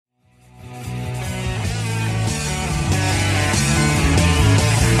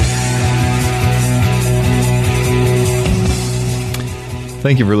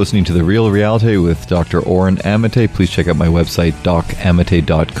Thank you for listening to The Real Reality with Dr. Oren Amate. Please check out my website,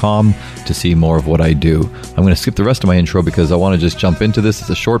 docamate.com, to see more of what I do. I'm going to skip the rest of my intro because I want to just jump into this. It's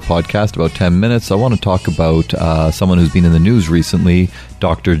a short podcast, about 10 minutes. I want to talk about someone who's been in the news recently,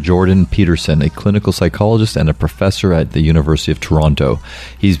 Dr. Jordan Peterson, a clinical psychologist and a professor at the University of Toronto.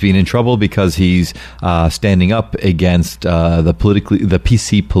 He's been in trouble because he's standing up against the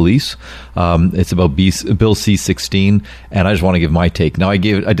PC police. It's about Bill C-16, and I just want to give my take. Now, I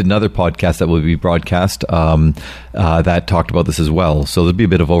did another podcast that will be broadcast that talked about this as well, so there'll be a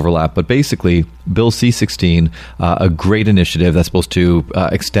bit of overlap. But basically, Bill C-16, a great initiative that's supposed to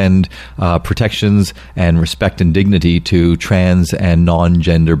extend protections and respect and dignity to trans and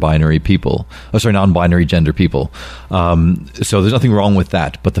non-binary people. Non-binary gender people. So there's nothing wrong with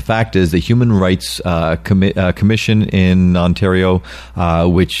that. But the fact is, the Human Rights Commission in Ontario,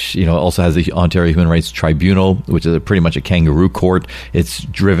 which also has the Ontario Human Rights Tribunal, which is pretty much a kangaroo court. It's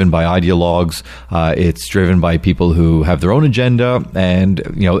driven by ideologues. It's driven by people who have their own agenda, and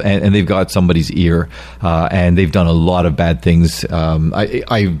they've got somebody's ear, and they've done a lot of bad things.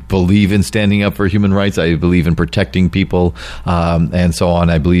 I believe in standing up for human rights. I believe in protecting people, and so on.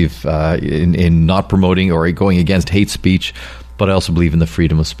 I believe in not promoting or going against hate speech. But I also believe in the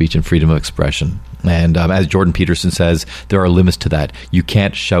freedom of speech and freedom of expression. And as Jordan Peterson says, there are limits to that. You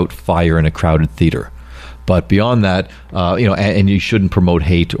can't shout fire in a crowded theater. But beyond that, and you shouldn't promote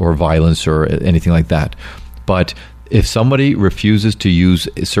hate or violence or anything like that. But if somebody refuses to use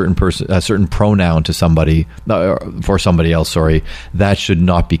a certain pronoun to somebody, for somebody else, that should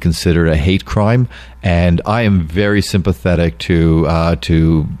not be considered a hate crime. And I am very sympathetic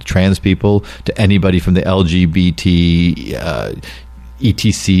to trans people, to anybody from the LGBT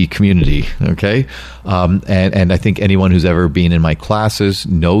ETC community, okay? And I think anyone who's ever been in my classes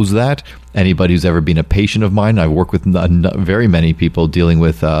knows that. Anybody who's ever been a patient of mine, I work with very many people dealing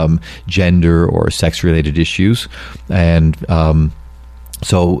with gender or sex-related issues, and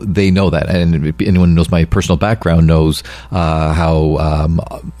so they know that. And anyone who knows my personal background knows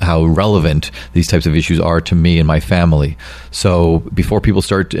how relevant these types of issues are to me and my family. So before people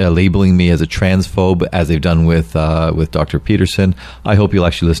start labeling me as a transphobe, as they've done with Dr. Peterson, I hope you'll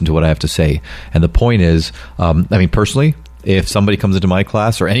actually listen to what I have to say. And the point is, personally, if somebody comes into my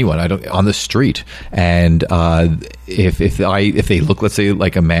class, or anyone on the street, and if they look, let's say,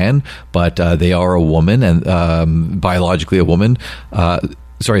 like a man, but they are a woman and biologically a woman,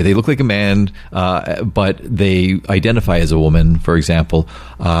 they look like a man, but they identify as a woman, for example,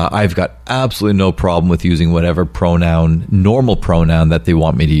 I've got absolutely no problem with using whatever normal pronoun that they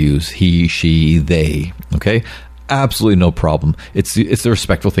want me to use. He, she, they. Okay, absolutely no problem. It's the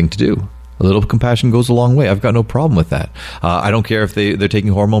respectful thing to do. A little compassion goes a long way. I've got no problem with that. I don't care if they're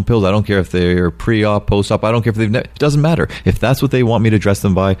taking hormone pills. I don't care if they're pre-op, post-op. I don't care if it doesn't matter. If that's what they want me to dress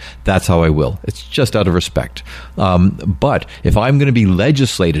them by, that's how I will. It's just out of respect. But if I'm going to be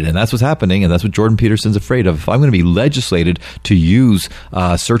legislated, and that's what's happening, and that's what Jordan Peterson's afraid of, if I'm going to be legislated to use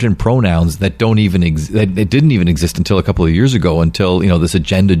certain pronouns that didn't even exist until a couple of years ago, until this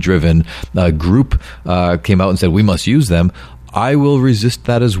agenda-driven group came out and said we must use them, I will resist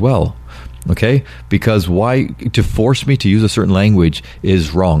that as well. Okay? Because why to force me to use a certain language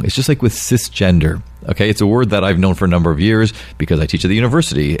is wrong. It's just like with cisgender. Okay, it's a word that I've known for a number of years because I teach at the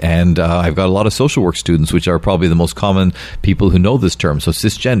university, and I've got a lot of social work students, which are probably the most common people who know this term. So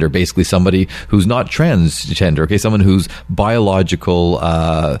cisgender, basically somebody who's not transgender. Okay, someone whose biological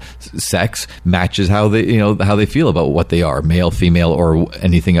sex matches how they feel about what they are, male, female, or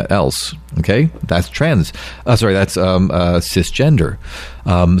anything else. Okay, that's trans. That's cisgender.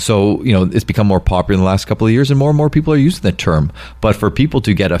 So it's become more popular in the last couple of years, and more people are using that term. But for people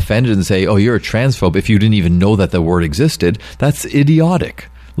to get offended and say, "Oh, you're a transphobe," if you didn't even know that the word existed, that's idiotic.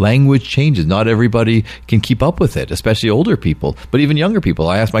 Language changes. Not everybody can keep up with it, especially older people, but even younger people.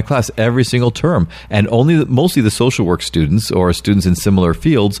 I ask my class every single term, and mostly the social work students or students in similar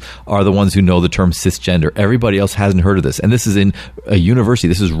fields are the ones who know the term cisgender. Everybody else hasn't heard of this, and this is in a university.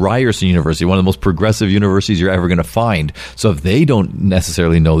 This is Ryerson University, one of the most progressive universities you're ever going to find. So if they don't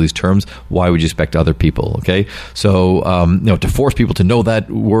necessarily know these terms, why would you expect other people? Okay, so to force people to know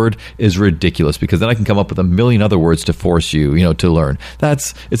that word is ridiculous, because then I can come up with a million other words to force you, to learn.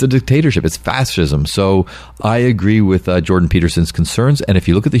 It's a dictatorship. It's fascism. So I agree with Jordan Peterson's concerns. And if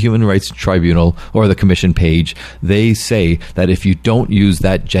you look at the Human Rights Tribunal or the Commission page, they say that if you don't use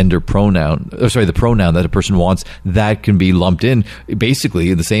that gender pronoun, the pronoun that a person wants, that can be lumped in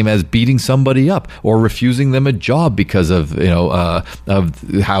basically the same as beating somebody up or refusing them a job because of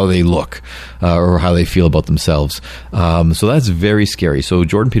how they look or how they feel about themselves. So that's very scary. So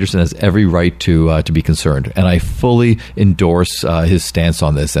Jordan Peterson has every right to be concerned, and I fully endorse his stance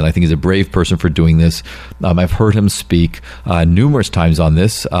on this. And I think he's a brave person for doing this. I've heard him speak numerous times on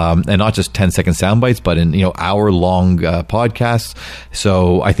this, and not just 10-second sound bites, but in hour-long podcasts.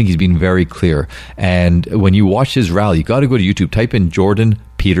 So I think he's been very clear. And when you watch his rally, you got to go to YouTube, type in Jordan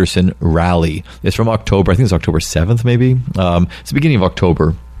Peterson rally. It's from October. I think it's October 7th, maybe. It's the beginning of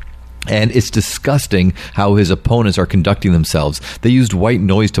October. And it's disgusting how his opponents are conducting themselves. They used white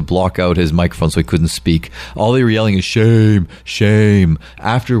noise to block out his microphone so he couldn't speak. All they were yelling is shame, shame.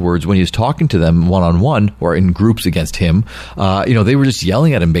 Afterwards, when he was talking to them one-on-one or in groups against him, they were just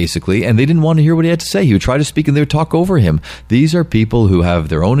yelling at him basically, and they didn't want to hear what he had to say. He would try to speak and they would talk over him. These are people who have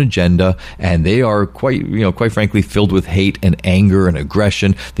their own agenda, and they are quite frankly filled with hate and anger and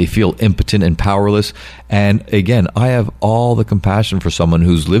aggression. They feel impotent and powerless. And again, I have all the compassion for someone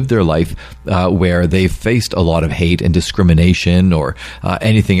who's lived their life where they've faced a lot of hate and discrimination or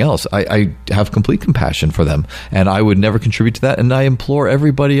anything else. I have complete compassion for them, and I would never contribute to that. And I implore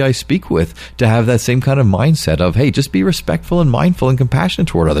everybody I speak with to have that same kind of mindset of, hey, just be respectful and mindful and compassionate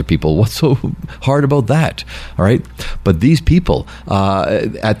toward other people. What's so hard about that? All right. But these people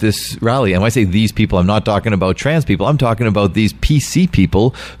at this rally, and when I say these people, I'm not talking about trans people. I'm talking about these PC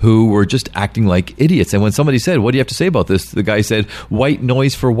people who were just acting like idiots. And when somebody said, what do you have to say about this? The guy said, white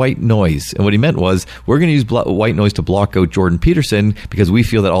noise for white noise. And what he meant was, we're going to use white noise to block out Jordan Peterson because we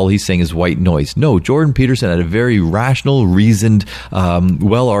feel that all he's saying is white noise. No, Jordan Peterson had a very rational, reasoned,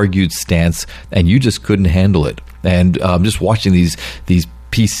 well-argued stance, and you just couldn't handle it. And just watching these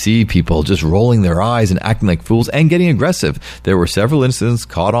PC people just rolling their eyes and acting like fools and getting aggressive. There were several incidents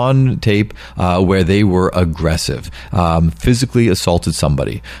caught on tape where they were aggressive, physically assaulted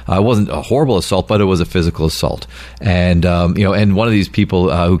somebody. It wasn't a horrible assault, but it was a physical assault. And and one of these people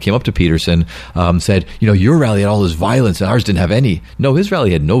who came up to Peterson said, your rally had all this violence and ours didn't have any. No, his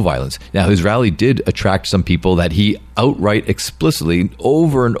rally had no violence. Now, his rally did attract some people that he outright, explicitly,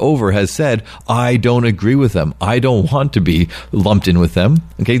 over and over has said, I don't agree with them. I don't want to be lumped in with them.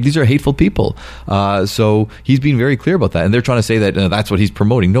 Okay, these are hateful people. So he's being very clear about that. And they're trying to say that that's what he's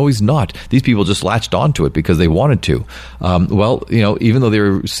promoting. No, he's not. These people just latched onto it because they wanted to. Even though they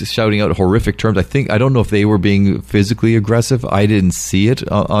were shouting out horrific terms, I don't know if they were being physically aggressive. I didn't see it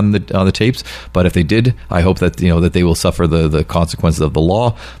on the tapes. But if they did, I hope that that they will suffer the consequences of the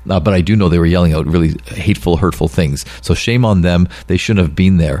law. But I do know they were yelling out really hateful, hurtful things. So shame on them. They shouldn't have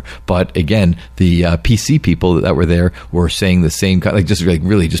been there. But again, the PC people that were there were saying the same kind,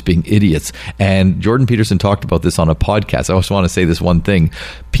 really just being idiots. And Jordan Peterson talked about this on a podcast. I also want to say this one thing.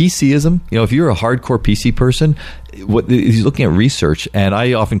 PCism, if you're a hardcore PC person, he's looking at research, and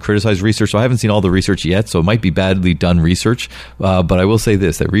I often criticize research, so I haven't seen all the research yet, so it might be badly done research, but I will say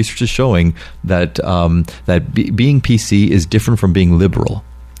this, that research is showing that being PC is different from being liberal.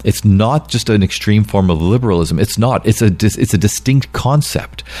 It's not just an extreme form of liberalism. It's not. It's a distinct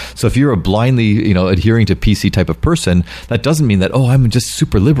concept. So if you're a blindly, adhering to PC type of person, that doesn't mean that, I'm just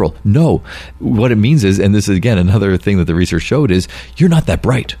super liberal. No. What it means is, and this is again another thing that the research showed, is you're not that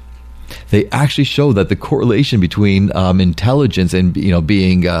bright. They actually show that the correlation between intelligence and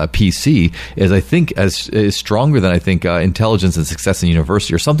being PC is stronger than I think intelligence and success in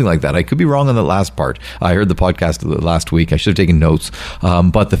university or something like that. I could be wrong on the last part. I heard the podcast last week. I should have taken notes.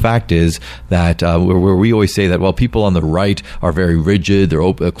 But the fact is that where we always say that people on the right are very rigid,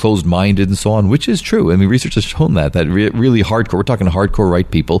 they're closed-minded, and so on, which is true. I mean, research has shown that really hardcore. We're talking hardcore right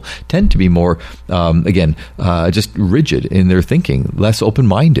people tend to be more just rigid in their thinking, less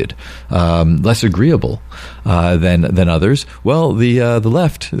open-minded. Less agreeable than others. Well, the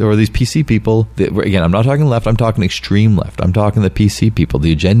left, or these PC people, again, I'm not talking left, I'm talking extreme left. I'm talking the PC people,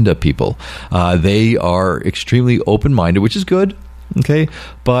 the agenda people. They are extremely open-minded, which is good. Okay,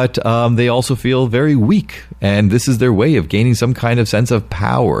 but they also feel very weak, and this is their way of gaining some kind of sense of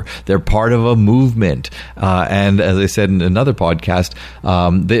power. They're part of a movement, and as I said in another podcast,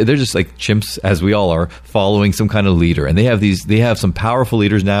 they're just like chimps, as we all are, following some kind of leader. And they have some powerful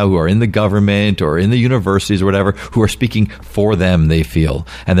leaders now who are in the government or in the universities or whatever, who are speaking for them, they feel,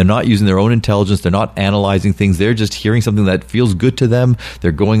 and they're not using their own intelligence. They're not analyzing things. They're just hearing something that feels good to them.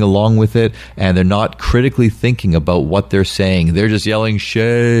 They're going along with it, and they're not critically thinking about what they're saying. They're just just yelling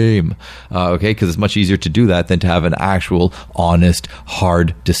shame. Okay, because it's much easier to do that than to have an actual, honest,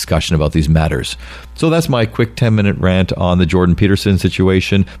 hard discussion about these matters. So that's my quick 10-minute rant on the Jordan Peterson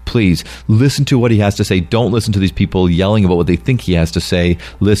situation. Please listen to what he has to say. Don't listen to these people yelling about what they think he has to say.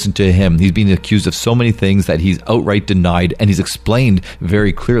 Listen to him. He's being accused of so many things that he's outright denied, and he's explained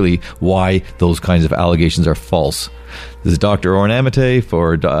very clearly why those kinds of allegations are false. This is Dr. Oren Amate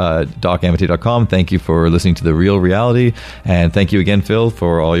for docamate.com. Thank you for listening to The Real Reality, and thank you again, Phil,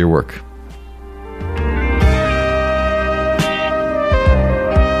 for all your work.